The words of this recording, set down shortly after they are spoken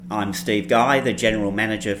I'm Steve Guy, the General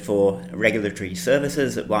Manager for Regulatory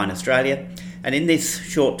Services at Wine Australia, and in this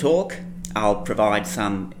short talk I'll provide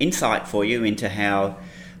some insight for you into how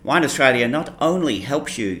Wine Australia not only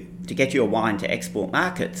helps you to get your wine to export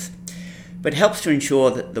markets, but helps to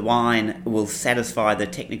ensure that the wine will satisfy the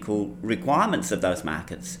technical requirements of those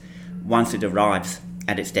markets once it arrives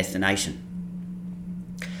at its destination.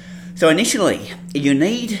 So initially, you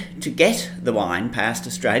need to get the wine past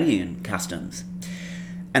Australian customs,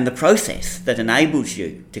 and the process that enables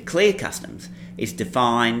you to clear customs is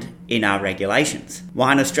defined in our regulations.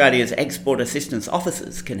 Wine Australia's export assistance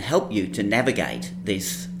officers can help you to navigate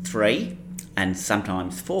this 3 and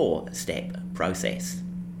sometimes 4-step process.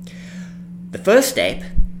 The first step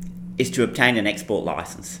is to obtain an export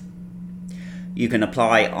licence. You can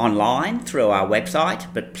apply online through our website,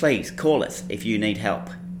 but please call us if you need help.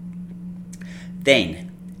 Then,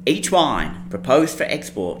 each wine proposed for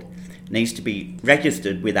export needs to be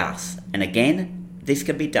registered with us, and again, this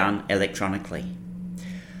can be done electronically.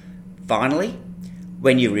 Finally,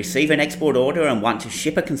 when you receive an export order and want to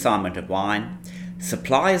ship a consignment of wine,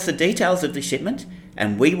 supply us the details of the shipment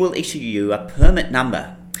and we will issue you a permit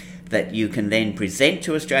number that you can then present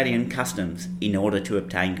to Australian Customs in order to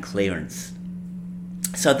obtain clearance.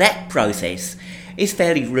 So that process is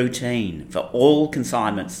fairly routine for all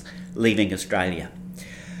consignments leaving Australia.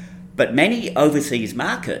 But many overseas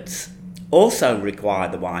markets also require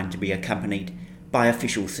the wine to be accompanied by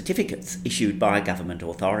official certificates issued by a government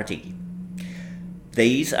authority.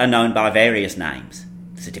 These are known by various names: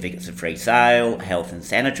 certificates of free sale, health and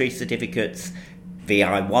sanitary certificates,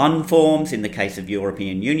 VI1 forms in the case of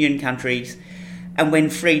European Union countries, and when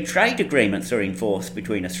free trade agreements are in force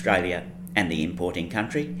between Australia and the importing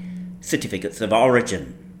country, certificates of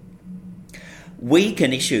origin. We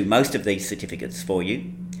can issue most of these certificates for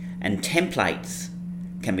you, and templates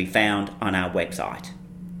can be found on our website.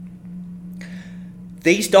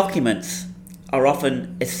 These documents are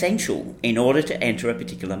often essential in order to enter a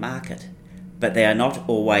particular market, but they are not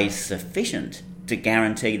always sufficient to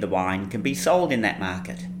guarantee the wine can be sold in that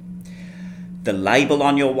market. The label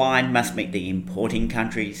on your wine must meet the importing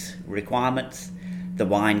country's requirements. The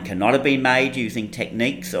wine cannot have been made using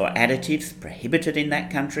techniques or additives prohibited in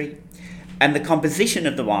that country, and the composition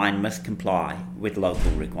of the wine must comply with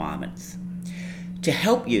local requirements. To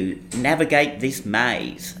help you navigate this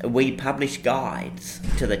maze, we publish guides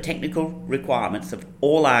to the technical requirements of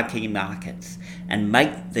all our key markets and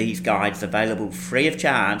make these guides available free of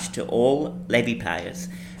charge to all levy payers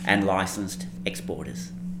and licensed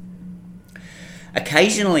exporters.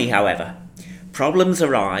 Occasionally, however, problems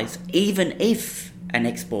arise even if an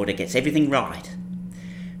exporter gets everything right.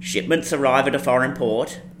 Shipments arrive at a foreign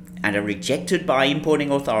port and are rejected by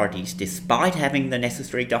importing authorities despite having the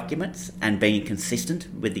necessary documents and being consistent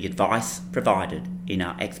with the advice provided in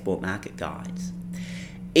our export market guides.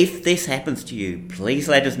 If this happens to you, please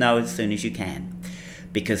let us know as soon as you can,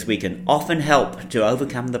 because we can often help to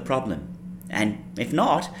overcome the problem, and if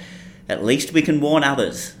not, at least we can warn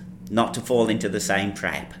others not to fall into the same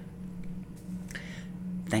trap.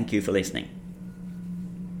 Thank you for listening.